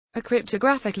A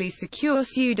cryptographically secure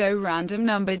pseudo-random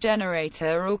number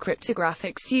generator or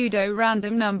cryptographic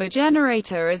pseudo-random number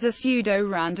generator is a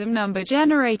pseudo-random number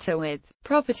generator with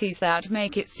properties that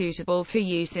make it suitable for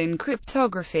use in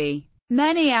cryptography.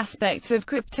 Many aspects of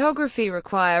cryptography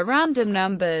require random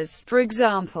numbers, for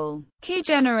example, key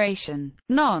generation,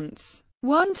 nonce,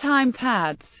 one-time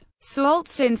pads,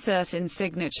 salts in certain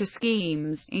signature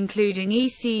schemes, including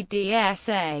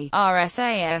ECDSA,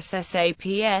 RSAS,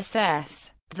 SAPSS.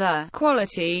 The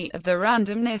quality of the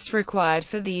randomness required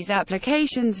for these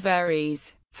applications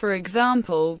varies. For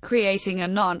example, creating a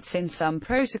nonce in some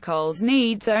protocols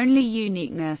needs only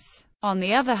uniqueness. On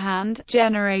the other hand,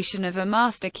 generation of a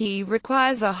master key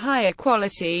requires a higher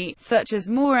quality, such as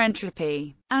more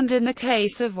entropy. And in the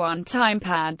case of one-time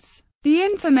pads, the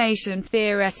information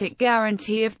theoretic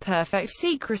guarantee of perfect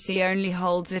secrecy only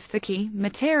holds if the key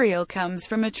material comes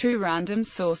from a true random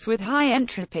source with high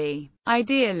entropy.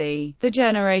 Ideally, the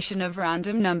generation of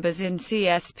random numbers in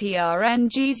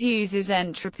CSPRNGs uses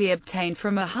entropy obtained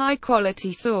from a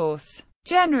high-quality source,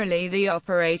 generally the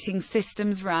operating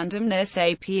system's randomness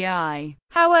API.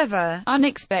 However,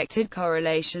 unexpected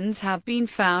correlations have been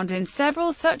found in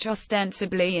several such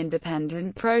ostensibly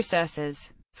independent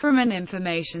processes. From an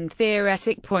information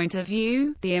theoretic point of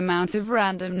view, the amount of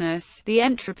randomness, the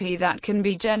entropy that can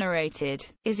be generated,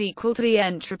 is equal to the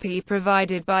entropy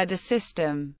provided by the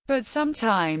system. But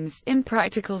sometimes, in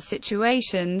practical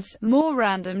situations, more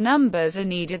random numbers are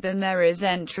needed than there is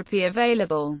entropy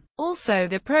available. Also,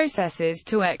 the processes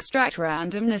to extract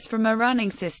randomness from a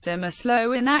running system are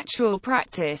slow in actual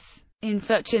practice. In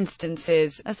such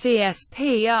instances, a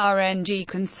CSPRNG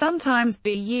can sometimes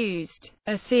be used.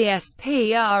 A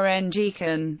CSPRNG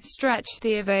can stretch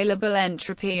the available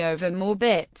entropy over more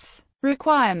bits.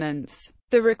 Requirements.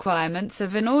 The requirements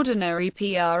of an ordinary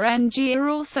PRNG are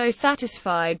also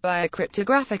satisfied by a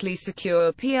cryptographically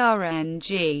secure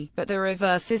PRNG, but the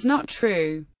reverse is not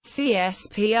true.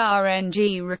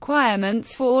 CSPRNG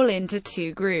requirements fall into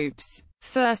two groups.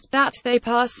 First, that they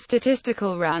pass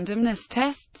statistical randomness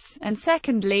tests, and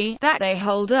secondly, that they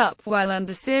hold up while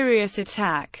under serious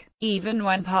attack, even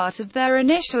when part of their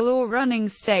initial or running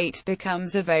state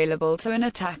becomes available to an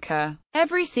attacker.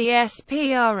 Every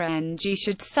CSPRNG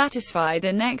should satisfy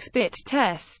the next bit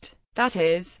test. That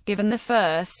is, given the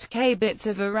first k bits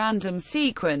of a random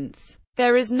sequence,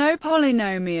 there is no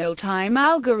polynomial time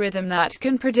algorithm that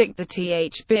can predict the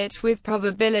th bit with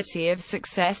probability of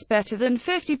success better than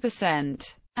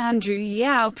 50%. Andrew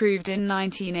Yao proved in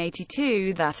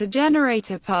 1982 that a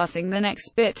generator passing the next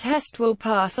bit test will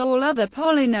pass all other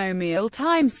polynomial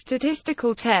time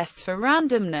statistical tests for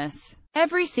randomness.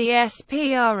 Every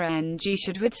CSPRNG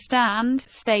should withstand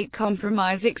state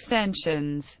compromise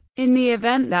extensions. In the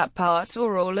event that part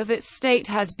or all of its state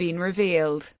has been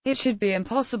revealed, it should be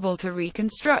impossible to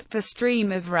reconstruct the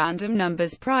stream of random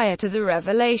numbers prior to the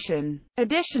revelation.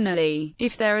 Additionally,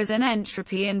 if there is an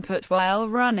entropy input while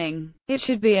running, it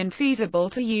should be infeasible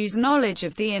to use knowledge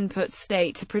of the input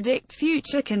state to predict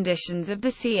future conditions of the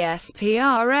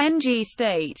CSPRNG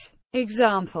state.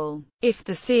 Example: if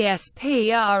the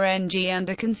CSPRNG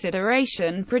under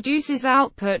consideration produces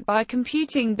output by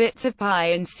computing bits of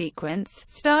pi in sequence,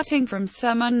 starting from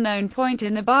some unknown point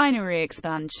in the binary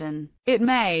expansion, it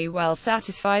may well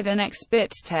satisfy the next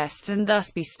bit test and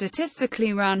thus be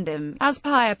statistically random, as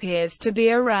pi appears to be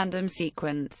a random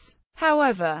sequence.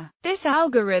 However, this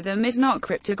algorithm is not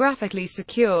cryptographically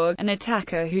secure. An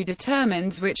attacker who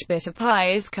determines which bit of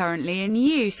pi is currently in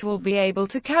use will be able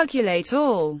to calculate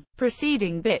all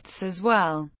preceding bits as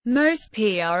well. Most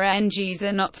PRNGs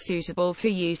are not suitable for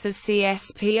use as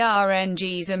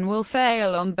CSPRNGs and will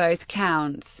fail on both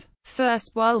counts. First,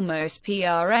 while most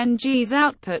PRNGs'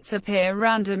 outputs appear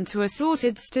random to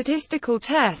assorted statistical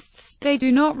tests, they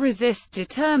do not resist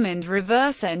determined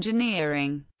reverse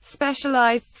engineering.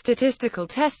 Specialized statistical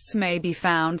tests may be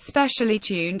found specially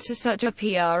tuned to such a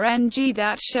PRNG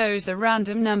that shows the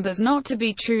random numbers not to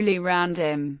be truly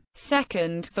random.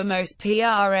 Second, for most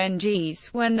PRNGs,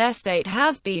 when their state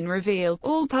has been revealed,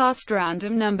 all past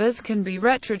random numbers can be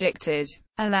retrodicted,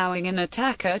 allowing an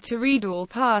attacker to read all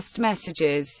past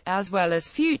messages, as well as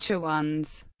future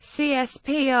ones.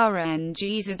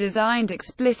 CSPRNGs are designed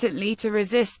explicitly to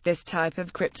resist this type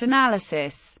of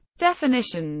cryptanalysis.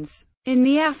 Definitions. In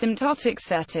the asymptotic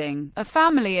setting, a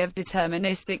family of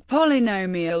deterministic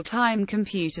polynomial time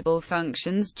computable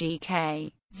functions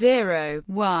GK 0,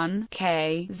 1,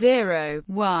 K 0,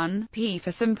 1, P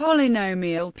for some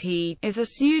polynomial P is a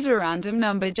pseudorandom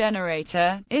number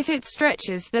generator if it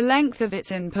stretches the length of its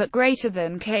input greater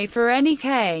than K for any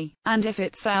K, and if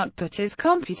its output is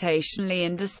computationally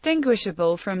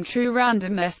indistinguishable from true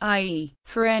randomness, i.e.,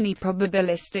 For any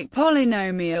probabilistic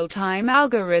polynomial time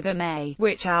algorithm A,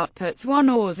 which outputs 1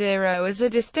 or 0 as a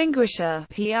distinguisher,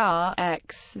 PR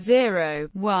x 0,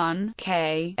 1,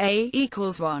 K, A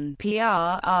equals 1,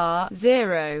 PR R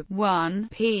 0, 1,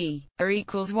 P R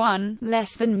equals 1,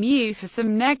 less than mu for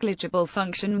some negligible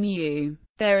function mu.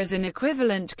 There is an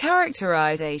equivalent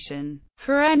characterization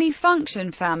for any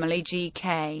function family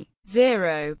GK.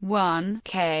 0, 1,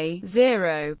 K,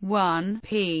 0, 1,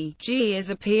 P, G is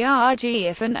a PRG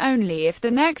if and only if the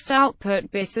next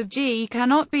output bit of G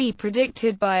cannot be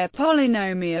predicted by a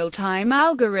polynomial time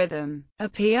algorithm. A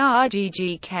PRG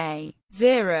GK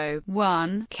 0,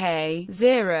 1, K,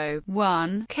 0,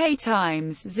 1, K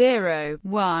times 0,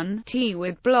 1, T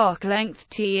with block length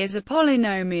T is a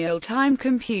polynomial time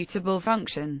computable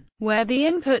function, where the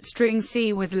input string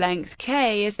C with length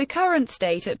K is the current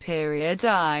state at period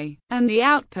I, and the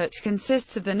output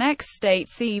consists of the next state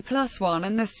C plus 1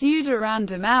 and the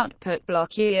pseudo-random output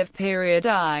block E of period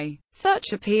I.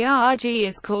 Such a PRG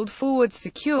is called forward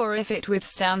secure if it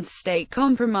withstands state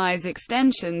compromise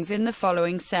extensions in the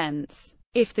following sense.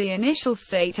 If the initial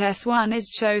state S1 is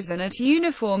chosen at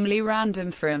uniformly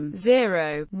random from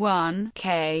 0, 1,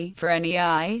 K for any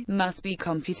I, must be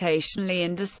computationally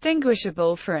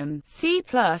indistinguishable from C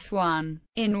plus 1,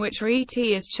 in which RET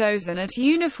is chosen at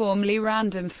uniformly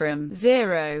random from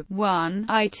 0, 1,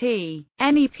 IT.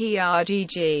 Any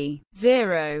PRGG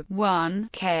 0, 1,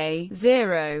 K,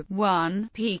 0, 1,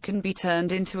 P can be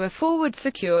turned into a forward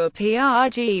secure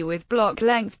PRG with block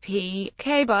length P,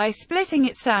 K by splitting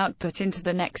its output into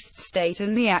the next state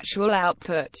and the actual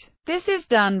output. This is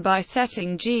done by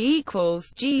setting G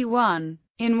equals G1,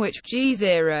 in which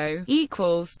G0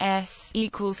 equals S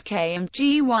equals K and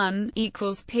G1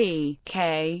 equals P,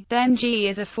 K. Then G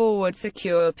is a forward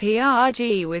secure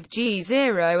PRG with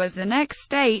G0 as the next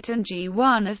state and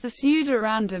G1 as the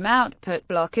pseudo-random output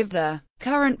block of the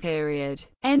current period.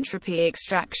 Entropy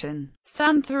extraction.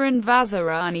 Santha and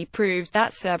Vazirani proved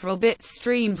that several bit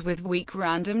streams with weak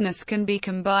randomness can be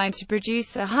combined to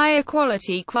produce a higher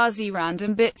quality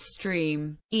quasi-random bit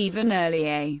stream. Even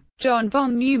earlier, John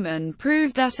von Neumann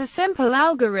proved that a simple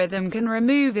algorithm can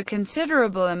remove a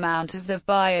considerable amount of the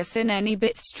bias in any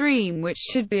bit stream, which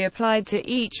should be applied to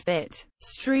each bit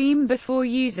stream before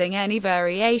using any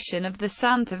variation of the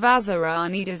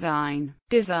Santha-Vazirani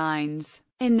designs.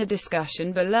 In the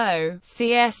discussion below,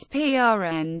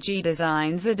 CSPRNG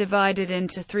designs are divided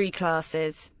into three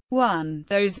classes. 1.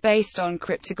 Those based on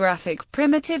cryptographic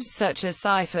primitives such as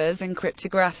ciphers and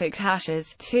cryptographic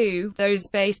hashes. 2. Those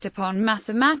based upon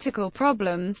mathematical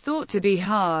problems thought to be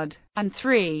hard. And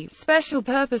 3.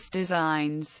 Special-purpose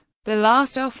designs. The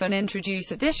last often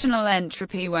introduce additional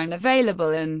entropy when available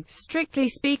and, strictly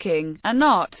speaking, are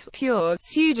not pure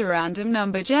pseudo-random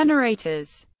number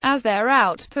generators, as their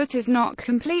output is not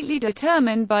completely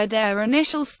determined by their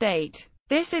initial state.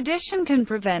 This addition can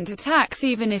prevent attacks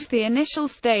even if the initial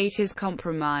state is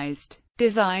compromised.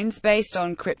 Designs based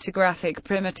on cryptographic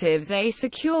primitives. A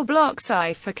secure block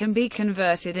cipher can be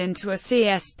converted into a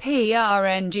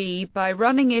CSPRNG by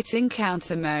running it in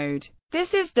counter mode.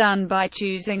 This is done by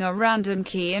choosing a random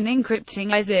key and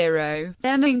encrypting a 0,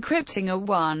 then encrypting a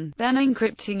 1, then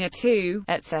encrypting a 2,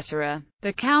 etc.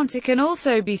 The counter can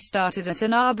also be started at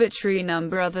an arbitrary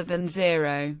number other than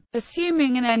 0.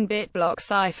 Assuming an n-bit block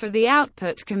cipher, the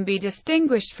output can be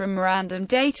distinguished from random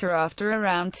data after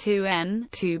around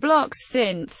 2 blocks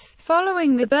since,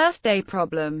 following the birthday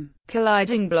problem,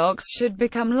 colliding blocks should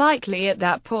become likely at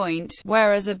that point,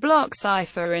 whereas a block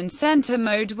cipher in center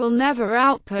mode will never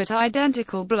output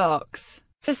identical blocks.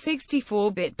 For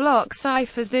 64-bit block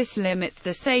ciphers, this limits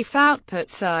the safe output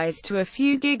size to a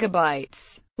few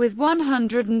gigabytes. With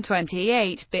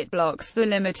 128-bit blocks, the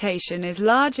limitation is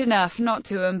large enough not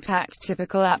to impact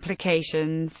typical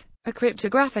applications. A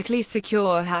cryptographically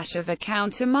secure hash of a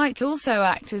counter might also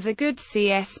act as a good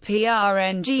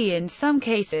CSPRNG in some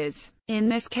cases. In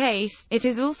this case, it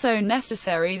is also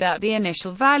necessary that the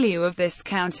initial value of this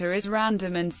counter is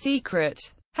random and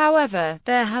secret. However,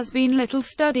 there has been little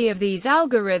study of these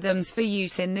algorithms for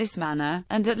use in this manner,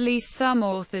 and at least some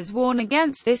authors warn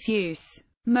against this use.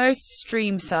 Most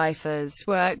stream ciphers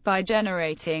work by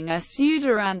generating a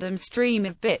pseudo-random stream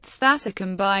of bits that are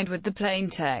combined with the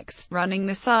plaintext. Running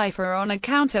the cipher on a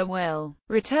counter will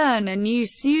return a new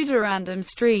pseudo-random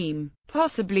stream,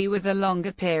 possibly with a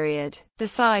longer period. The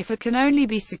cipher can only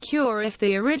be secure if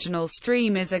the original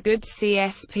stream is a good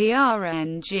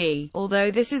CSPRNG, although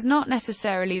this is not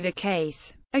necessarily the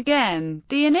case. Again,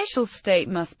 the initial state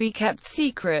must be kept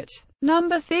secret.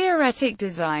 Number theoretic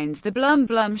designs. The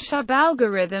Blum-Blum-Shub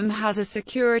algorithm has a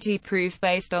security proof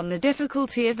based on the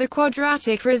difficulty of the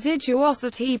quadratic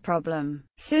residuosity problem.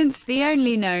 Since the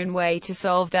only known way to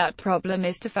solve that problem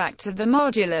is to factor the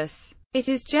modulus, it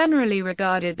is generally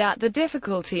regarded that the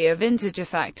difficulty of integer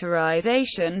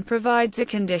factorization provides a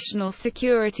conditional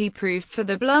security proof for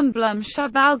the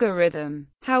Blum-Blum-Shub algorithm.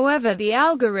 However, the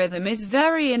algorithm is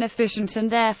very inefficient and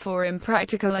therefore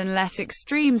impractical unless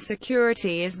extreme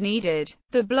security is needed.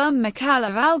 The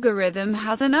Blum-Micallef algorithm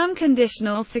has an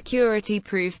unconditional security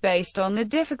proof based on the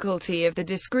difficulty of the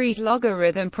discrete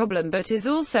logarithm problem but is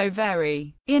also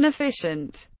very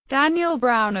inefficient. Daniel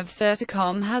Brown of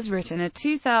Certicom has written a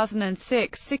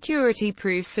 2006 security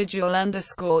proof for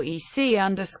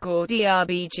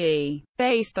dual_EC_DRBG.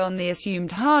 Based on the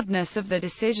assumed hardness of the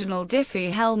decisional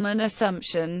Diffie-Hellman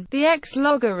assumption, the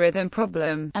X-logarithm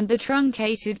problem, and the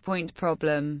truncated point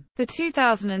problem. The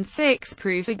 2006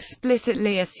 proof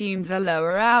explicitly assumes a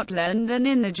lower outline than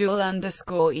in the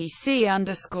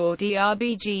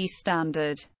dual_EC_DRBG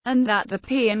standard, and that the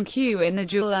P and Q in the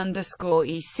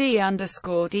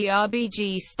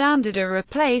dual_EC_DRBG standard are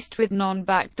replaced with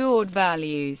non-backdoored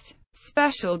values.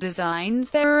 Special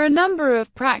designs. There are a number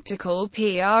of practical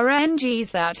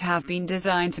PRNGs that have been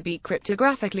designed to be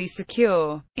cryptographically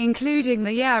secure, including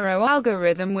the Yarrow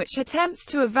algorithm, which attempts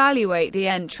to evaluate the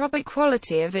entropic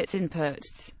quality of its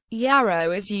inputs.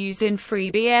 Yarrow is used in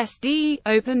FreeBSD,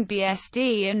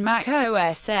 OpenBSD and Mac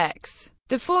OS X.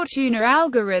 The Fortuna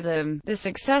algorithm, the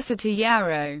successor to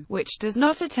Yarrow, which does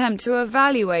not attempt to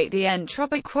evaluate the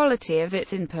entropic quality of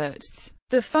its inputs.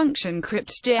 The function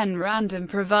cryptgen_random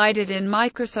provided in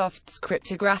Microsoft's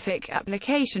cryptographic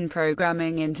application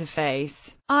programming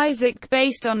interface. Isaac,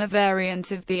 based on a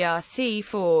variant of the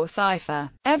RC4 Cipher.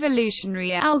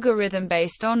 Evolutionary algorithm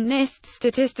based on NIST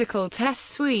statistical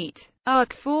test suite.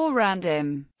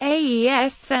 Arc4Random.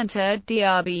 AES-centered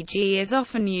DRBG is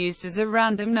often used as a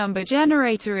random number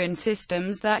generator in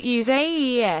systems that use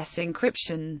AES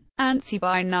encryption. ANSI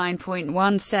by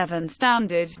 9.17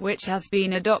 standard, which has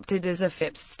been adopted as a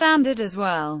FIPS standard as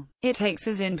well. It takes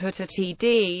as input a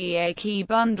TDEA key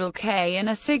bundle K and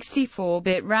a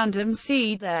 64-bit random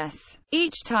seed S.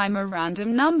 Each time a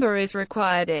random number is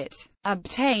required, it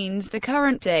obtains the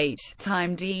current date,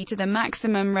 time D to the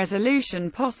maximum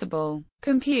resolution possible,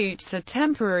 computes a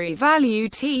temporary value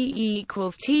T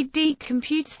equals TD,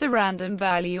 computes the random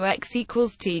value X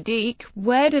equals TD,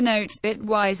 where denotes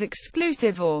bitwise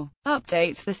exclusive, or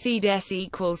updates the seed S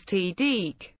equals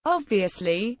TD.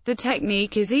 Obviously, the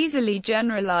technique is easily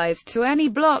generalized to any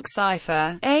block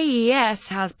cipher. AES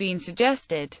has been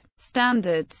suggested.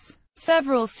 Standards.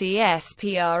 Several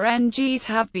CSPRNGs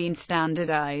have been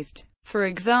standardized. For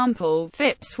example,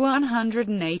 FIPS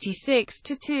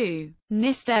 186-2,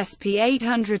 NIST SP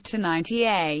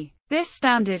 800-90A. This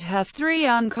standard has three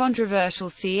uncontroversial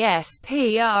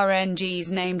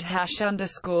CSPRNGs named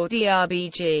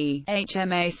 #_DRBG,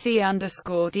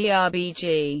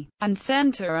 HMAC_DRBG, and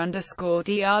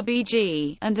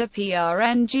center_DRBG, and a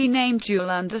PRNG named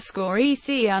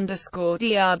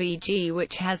dual_EC_DRBG,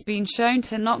 which has been shown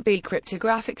to not be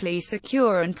cryptographically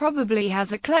secure and probably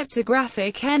has a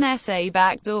cryptographic NSA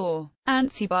backdoor.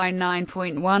 ANSI by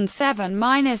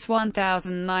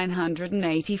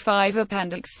 9.17-1985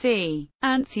 Appendix C.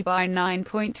 ANSI by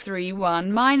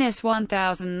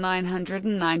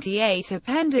 9.31-1998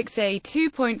 Appendix A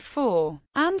 2.4.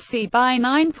 ANSI by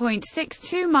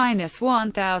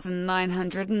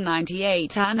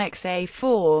 9.62-1998 Annex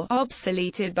A4,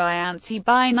 obsoleted by ANSI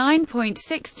by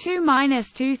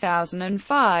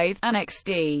 9.62-2005, Annex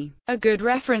D. A good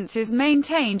reference is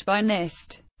maintained by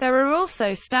NIST. There are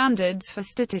also standards for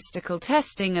statistical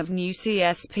testing of new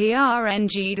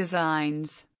CSPRNG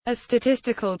designs. A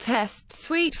statistical test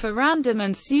suite for random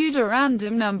and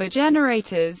pseudo-random number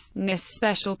generators, NIST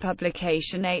Special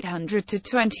Publication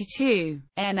 800-22,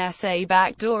 NSA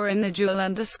backdoor in the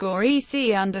dual_EC_DRBG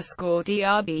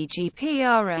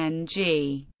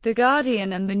PRNG. The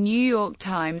Guardian and the New York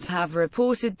Times have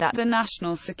reported that the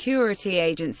National Security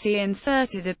Agency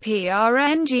inserted a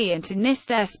PRNG into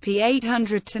NIST SP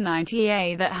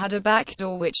 800-90A that had a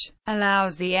backdoor which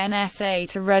allows the NSA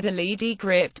to readily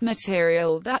decrypt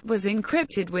material that was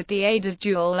encrypted with the aid of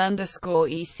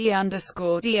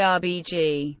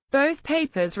dual_EC_DRBG. Both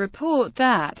papers report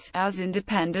that, as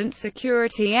independent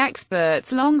security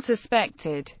experts long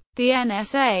suspected, the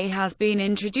NSA has been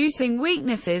introducing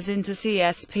weaknesses into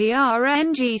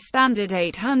CSPRNG standard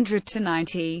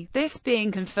 800-90, this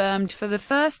being confirmed for the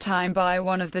first time by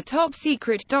one of the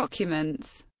top-secret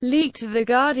documents. Leaked to The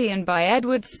Guardian by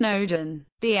Edward Snowden.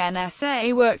 The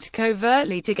NSA worked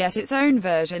covertly to get its own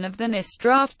version of the NIST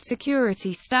draft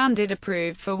security standard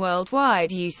approved for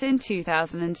worldwide use in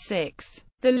 2006.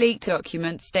 The leaked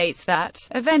document states that,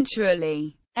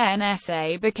 eventually,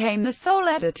 NSA became the sole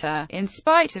editor, in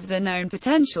spite of the known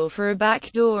potential for a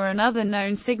backdoor and other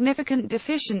known significant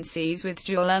deficiencies with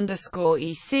JUL_EC_DRBG.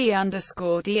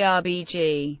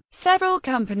 Several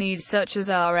companies such as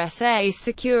RSA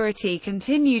Security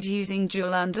continued using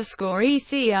JUL_EC_DRBG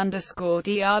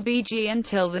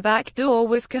until the backdoor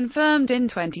was confirmed in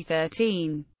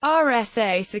 2013.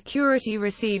 RSA Security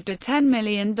received a $10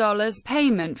 million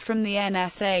payment from the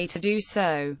NSA to do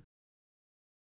so.